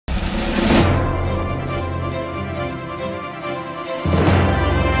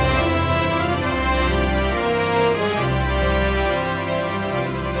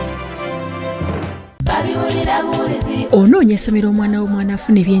Onoonya essomero omwana w'omwana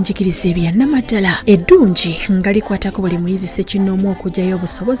afuna ebyenjigiriza ebya Nnamadala eddungi nga likwatako buli muyizi ssekinnoomu okuggyayo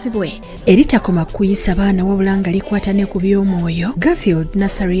obusobozi bwe eritakoma kuyisa baana wabula nga likwata ne ku by'omwoyo. Garfield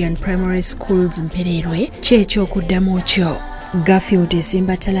Nursery and Primary Schools Mpererwe ky'ekyokuddamu kyo. Garfield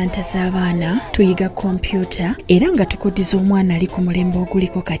ezimba talanta z'abaana, tuyiga kompyuta era nga tukuddiza omwana ali ku mulembe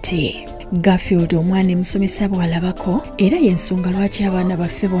oguliko kati. Garfield omwana emusomesa bw'alabako era y'ensonga lwaki abaana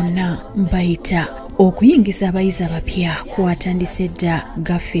baffe bonna mbayita okuyingiza abayizi abapya kwatandise dda.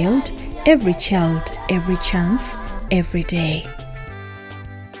 Garfield, every child, every chance, every day.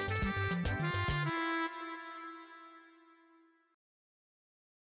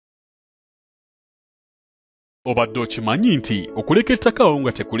 Obadde okimanyi nti okuleka ettaka awo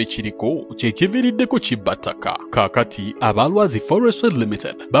nga tekuli kiriko kyekiviiriddeko kibba ttaka. Kaakati abalwazi Forestry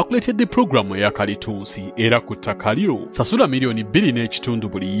Limited bakuleetedde pulogulaamu eya kalitunsi era ku ttaka lyo sasula miliyoni 2.5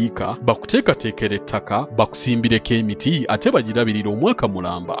 buli yiika bakuteekateekera ettaka bakusimbireko emiti ate bagirabirira omwaka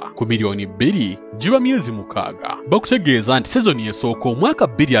mulamba. Ku miliyoni 2 giba myezi 6. Bakutegeeza nti sezoni esooka omwaka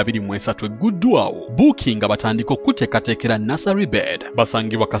 2023 egguddwawo. Booking batandika okuteekateekera nursery bed.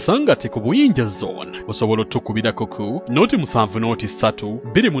 Basangibwa Kasangati ku Buyinja Zone. Osobola kubirako ku noti 7 noti 3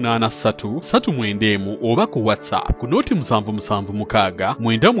 283 391 oba ku WhatsApp ku noti 776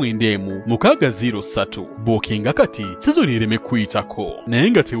 991 603. Bookinga kati sizoni ereme kuyitako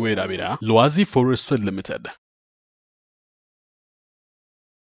naye nga teweerabira. Lwazi Forestry Limited.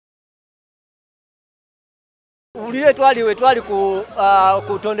 Ulire twali ku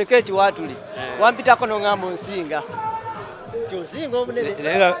tondeka ekiwatuli wampitako n'ongamba onsinga kyonsinga obunene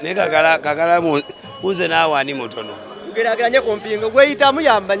nega kakalamu unze naawe ani mutono tugeraageranye ku mpingo gweyitamu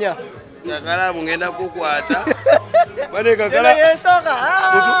yambanya kakalamu ngenda kukwata bane yesoka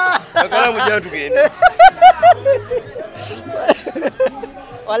kakalamu jja tugende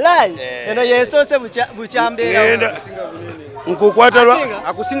wallahi eno yesose buchambeera nkukwata lwa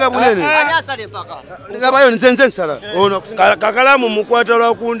akusinga bunene ani asale mpaka nabayo nzenze nsala ono kakalamu mukwata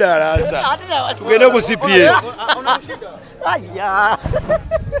lwa kundalasa tugende ku CPS aya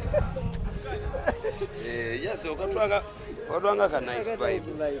yes okatwanga ka nice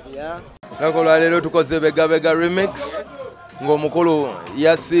vibe ya nakola lero tukoze bega remix ng'omukulu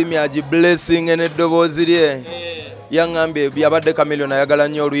yasimye agi blessing n'eddoboozi lye yangambye byabadde Chameleone ayagala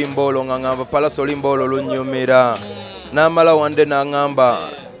nnyo oluyimba olwo nga ngamba Palaso oluyimba olwo lunyumira n'amala wande n'angamba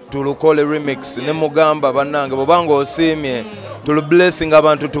tulukole remix ne mugamba bannange bobanga osimye tulu blessing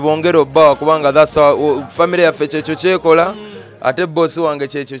abantu tubongere obbawa kubanga that's family yaffe kyekyo kyekola ate boss wange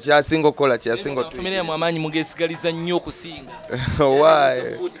kyekyo kyasinga okukola kyasinga family ya mwamanyi mugesigaliza nnyo okusinga why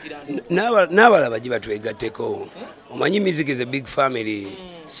n'abalaba gye batwegatteko omanyi music is a big family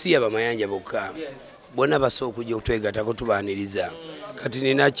si abamayanja bokka bonna basobola okujja okutwegattako tubaaniriza kati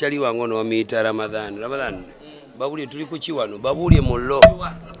nina kyali wange ono wamuyita Ramadhan babulye tuli ku kiwano babulye mullo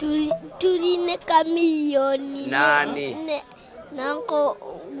tuli ne Chameleone nani nanko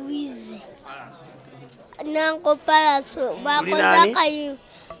wizi nanko Palaso bakoza kayi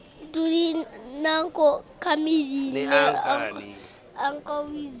tuli nanko Chameleone ne ankani anko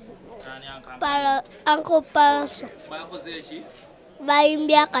wizi anko Palaso bakoze eki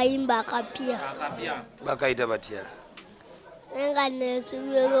bayimbya kayimba akapya bakayita batya nenga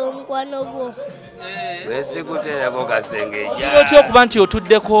nesubira omukwano gwo wese kuterako kasengeja kiroti okuba nti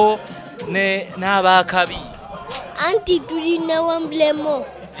otuddeko n'abakabi anti tuli ne wamblemo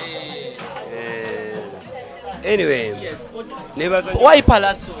anyway why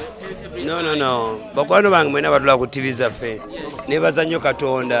Palaso no bakwano bange mwena batula ku TV zaffe nebaza nnyo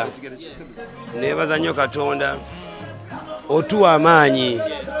Katonda otuwa amaanyi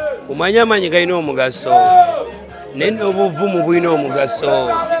umanya amaanyi galina omugaso n'obuvumu bulina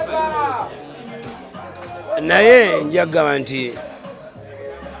omugaso naye njagamba nti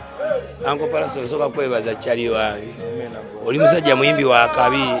Uncle Palaso nsooka kwebaza kyali wange oli musajja muyimbi wa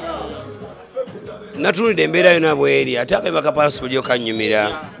kabi natulidde embeera yona bweri ate akayimba ka Palaso bulyo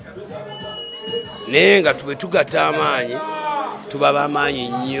kannyumira naye nga tube tugatta amaanyi tuba b'amaanyi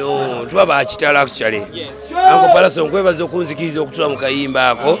nnyo tuba bakitala kukyale Uncle Palaso nkwebaza okunzikiriza okutula mu kayimba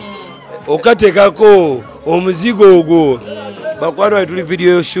ako okateekako omuzigo ogwo bakwano bali tuli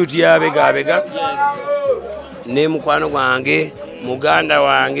video shoot ya bega ne mukwano gwange muganda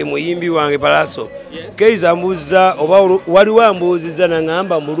wange muyimbi wange Palaso keiza mbuza oba waliwo ambuuziza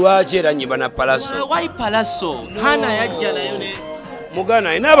nangamba mulwaki era nyimba na Palaso why Palaso hana yajja nayo ne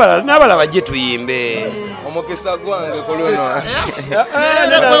mugana n'abala bajje tuyimbe omukisa gwange kolono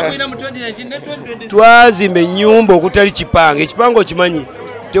twazimba ennyumba okutali kipange ekipange okimanyi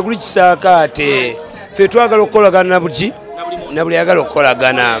tekuli kisaakaate ffe twagala okukolagana na buli ayagala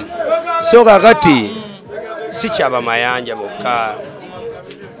okukolagana so kakati si kyaba mayanja bokka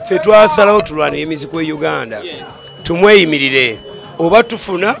ffe twasalawo tulwanira emiziko e Uganda tumweyimirire oba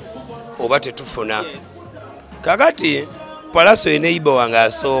tufuna oba tetufuna kakati Palaso ye neighbor wange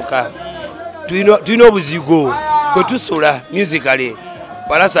asooka tulina obuzigo kwe tusula musically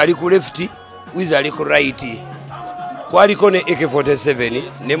Palaso ali ku left Wiz ali ku right kwaliko ne AK47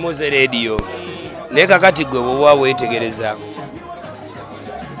 ne Moze radio naye kakati gwe bwoba weetegereza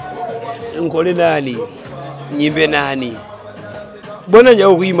nkole nani nyimbe nani bona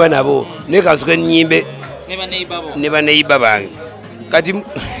njawo okuyimba nabo naye kasuke nyimbe ne baneiba bange kati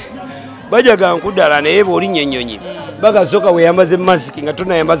bajaga nkudala naye bw'olinnyo ennyonyi bagasoka weyambaza emasiki nga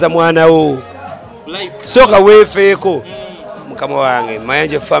tonayambaza mwanawo soka weefeeko mukama wange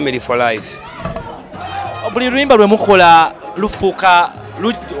Mayanja family for life. Buli luyimba lwe mukola lufuuka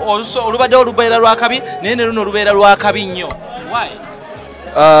olubadde olubeera lwakabi naye ne luno olubeera lwakabi nnyo. Why?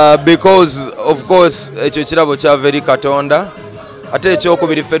 Because of course ekyo kirabo kyava eri Katonda ate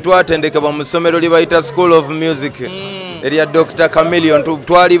ekyokubiri ffe twatendekebwa mu ssomero lye bayita School of Music erya Dr. Chameleone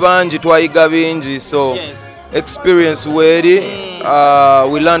twali bangi twayiga bingi so experience weri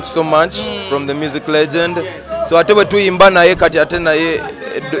we learned so much from the music legend so ate bwe tuyimba naye kati ate naye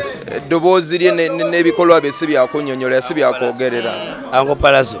eddoboozi lye n'ebikolwa bye si byakunnyonnyola si byakwogerera. Ango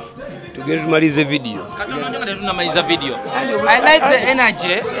Palaso tugende tumalize video. Tunamaliza video. I like the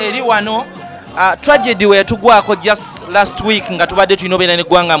energy eri wano. Tragedy we tugwako just last week nga tubadde tulina obeera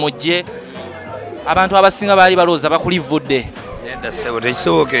n'eggwanga mujje abantu abasinga baali balooza bakulivudde. Nenda sebo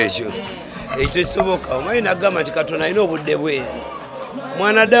tekisoboka ekyo tekisoboka omanyi nagamba nti Katonda alina obudde bwe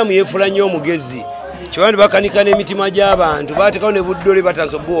mwanadamu yeefula nnyo omugezi kiwandi bakanika n'emitima gy'abantu baatekawo ne buddole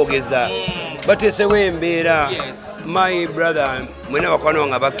bataso bwogeza bateesewo embeera. My brother mwena bakwano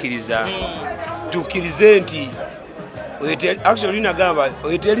nga bakkiriza tukkirize nti actually nagamba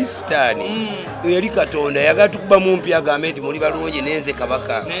oyeteri sitaani oyeri Katonda yagala tukuba mumpi agambe nti muli balungi nenze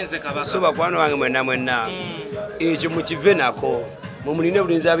kabaka so bakwano wange mwenna ekyo mukive nako mumuline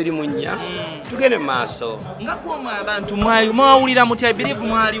bulinzi 24 tugende maaso nga kwoma abantu mwawulira muti I believe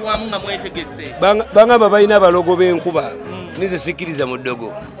mwali wamu nga mwetegese bangamba balina abalogo b'enkuba nize sikiriza mu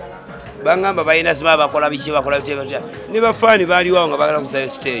ddogo bangamba balina siba bakola biki ne bafaani baali wawo nga bagala kusayo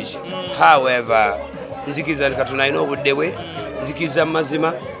stage. However nzikiriza nti Katonda alina obudde bwe nzikiriza mu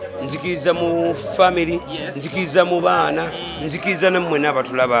mazima nzikiriza mu family nzikiriza mu baana nzikiriza nammwe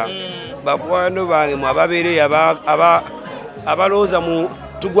n'abatulaba bakwano bange mu ababeereyo abalooza mu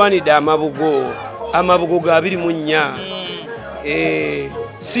tugwanidde amabugo ga 24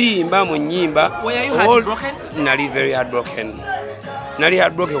 siyimba mu nnyimba nali very heartbroken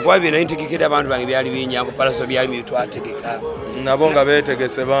kuba bye naye ntegekera abantu bange byali binyangu Palaso byali byetwategeka nabo nga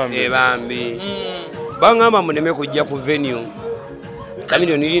beetegese bambi bangamba muneme kujja ku venue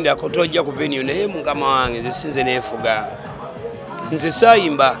Chameleone linda ko tojja ku venue naye mukama wange nze sinze neefuga nze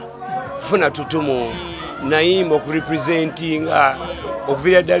sayimba funa tutumu nayimba okurepresentinga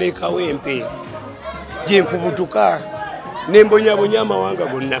okuvira ddala ekawempe gye nfubutuka nembonyabonya amawanga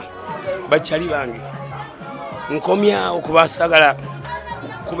gonna bakyali bange nkomya okubasagala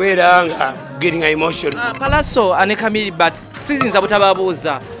kubeera nga getting emotional. Palaso ane Chameleone but sizinza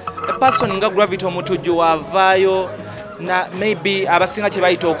butababuuza a person nga Gravity omutujju wavaayo na maybe abasinga kye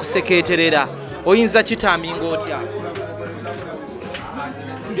bayita okusekeeterera oyinza kitaminga otya?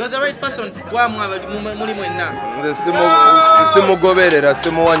 You're the right person kwamu muli mwenna. Nze simugoberera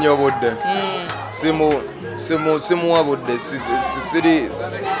simuwanya obudde simuwa budde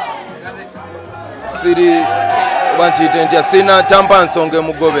siri bankiyite ntya sina tampa nsonga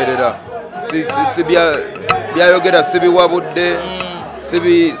emugoberera si byayogera sibiwa budde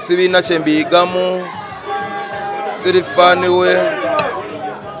sibina kyembiyigamu siri faani we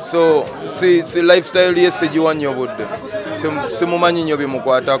so si lifestyle ye sigiwanya obudde simumanyi nnyo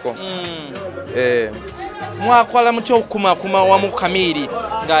bimukwatako. Mwakwala mutya okukumakuma wamu Chameleone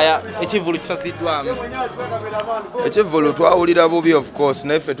nga ekivulu kisasiddwamu? Ekivulu twawulira bubi of course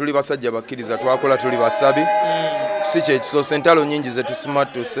naye ffe tuli basajja bakkiriza twakola tuli basabi si kyekisoose entalo nnyingi ze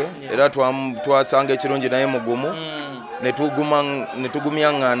tusimattuse era twasanga ekirungi naye mugumu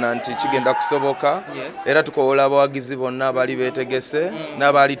netugumyaŋŋaana nti kigenda kusoboka era tukowola abawagizi bonna abali beetegese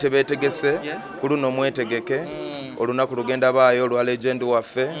n'abaali tebeetegese ku luno mwetegeke olunaku lugenda baayo olwa legend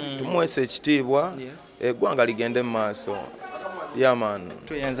waffe tumuweesa ekitiibwa eggwanga ligende mu maaso. yaman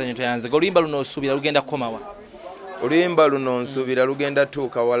tweyanze oluyimba luno osuubira lugenda kukomawa? Oluyimba luno nsuubira lugenda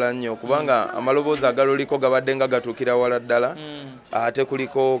tuuka wala nnyo kubanga amaloboozi agaluliko gabadde nga gatuukira wala ddala ate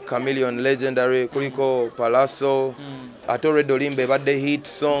kuliko Chameleone legendary kuliko Palaso ate already olimba ebadde hit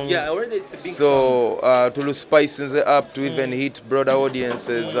song so to spice up to even hit broader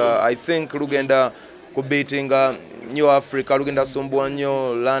audiences I think lugenda kubeatinga New Africa lugenda sumbwa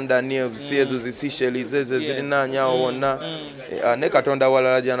nnyo London ebusi ezo zi Seychelles ezo zirinanyawo wonna ne Katonda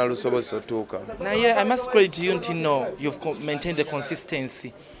walala jana lusobose otuuka. Naye I must credit you nti no you've maintained the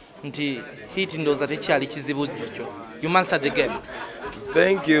consistency nti hit ndoza tekyali kizibu kyo. You mastered the game.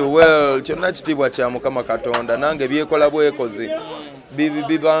 Thank you. Well, kyonna kitibwa kya Mukama Katonda nange byekola bwekozi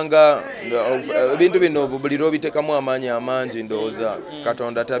bibanga ebintu bino buli lwobitekamu amaanyi amangi ndowooza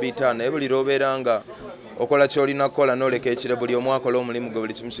Katonda tabita naye buli lwobeeranga okola kyolina kukola noleka ekire buli omu akola omulimu gwe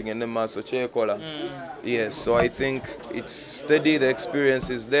buli kimu kigende mu maaso kyekola. Yes, so I think it's steady, the experience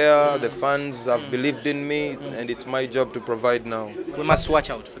is there, the fans have believed in me and it's my job to provide now. We must watch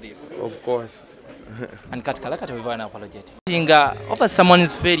out for this. Of course. And Kakalaka we've an apologetic. Over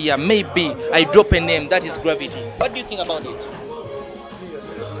someone's failure, maybe I drop a name that is Gravity. What do you think about it?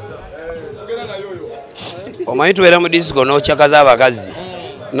 Omanyi tubeera mu disco n'okyakaza abakazi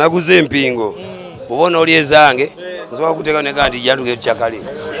naguze empingo obona oli ezange nsobola kuteeka ne kandi jatuge kyakale.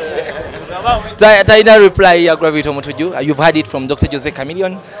 Taina reply ya Gravity Omotojo. You've heard it from Dr. Jose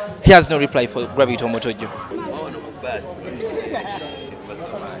Chameleone. He has no reply for Gravity Omotojo.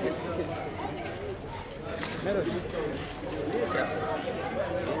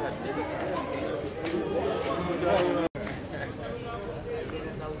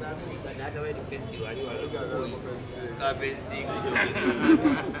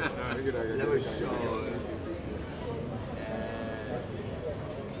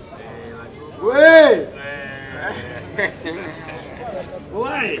 Wait!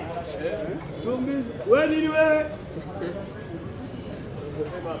 Why? Where did you wear?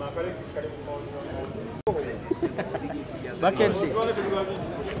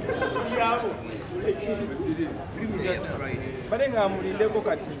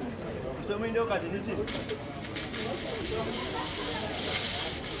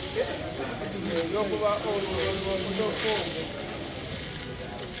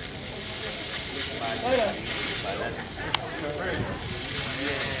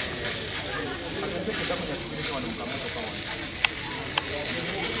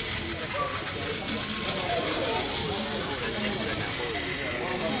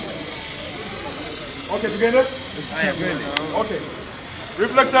 Okay, together? Okay.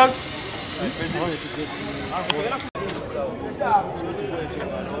 Reflectors?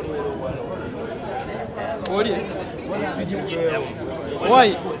 Why?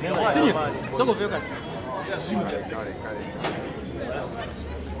 Senior. So go back.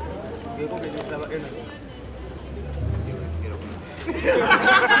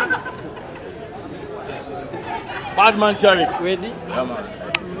 Badman Charik. Ready? Yeah, man.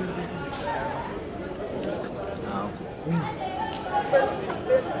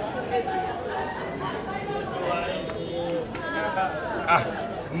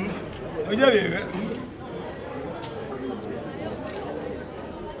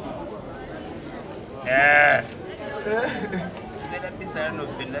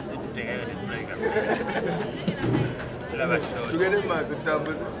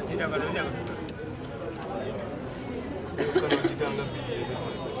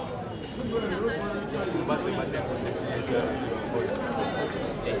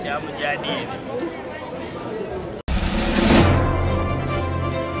 Ekyamujadini